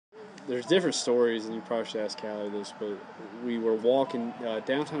there's different stories, and you probably should ask Callie this, but we were walking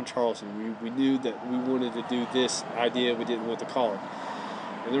downtown Charleston. We knew that we wanted to do this idea. We didn't know what to call it.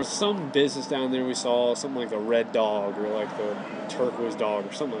 And there was some business down there we saw, something like the Red Dog or like the Turquoise Dog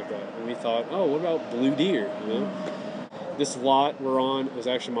or something like that. And we thought, oh, what about Blue Deer, you know? This lot we're on was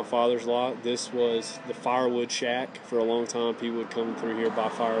actually my father's lot. This was the firewood shack for a long time. People would come through here, buy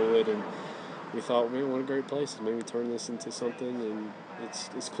firewood, and we thought, man, what a great place to maybe turn this into something. And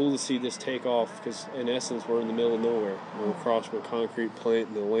it's cool to see this take off because, in essence, we're in the middle of nowhere. We're across from a concrete plant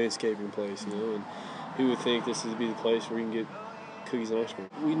and a landscaping place, you know. And who would think this would be the place where you can get cookies and ice cream?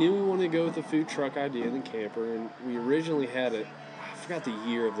 We knew we wanted to go with the food truck idea and the camper, and we originally had I forgot the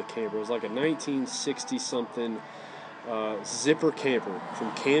year of the camper. It was like a 1960-something zipper camper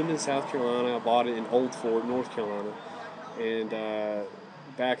from Camden, South Carolina. I bought it in Old Fort, North Carolina. And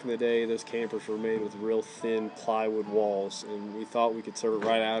back in the day, those campers were made with real thin plywood walls, and we thought we could serve it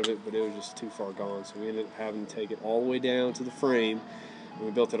right out of it, but it was just too far gone. So we ended up having to take it all the way down to the frame, and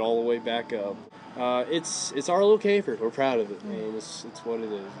we built it all the way back up. It's our little camper. We're proud of it, and it's what it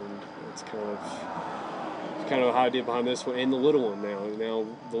is, and it's kind of a idea behind this one and the little one now. Now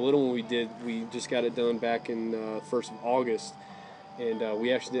the little one we just got it done back in 1st of August, and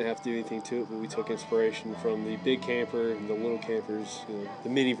we actually didn't have to do anything to it, but we took inspiration from the big camper and the little campers, the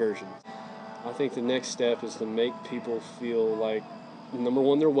mini version. I think the next step is to make people feel like, number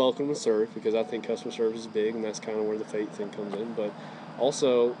one, they're welcome to serve, because I think customer service is big, and that's kind of where the faith thing comes in, but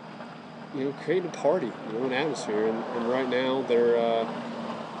also, create a party, an atmosphere, and right now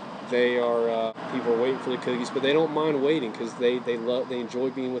people are waiting for the cookies, but they don't mind waiting because they enjoy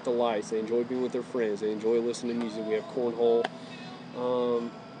being with the lights, they enjoy being with their friends, they enjoy listening to music. We have cornhole,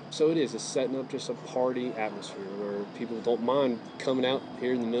 so it's setting up just a party atmosphere where people don't mind coming out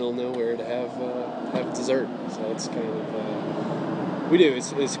here in the middle of nowhere to have dessert. So it's kind of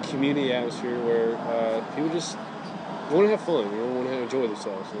it's a community atmosphere where people just want to have fun, want to enjoy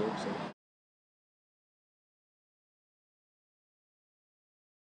themselves. So.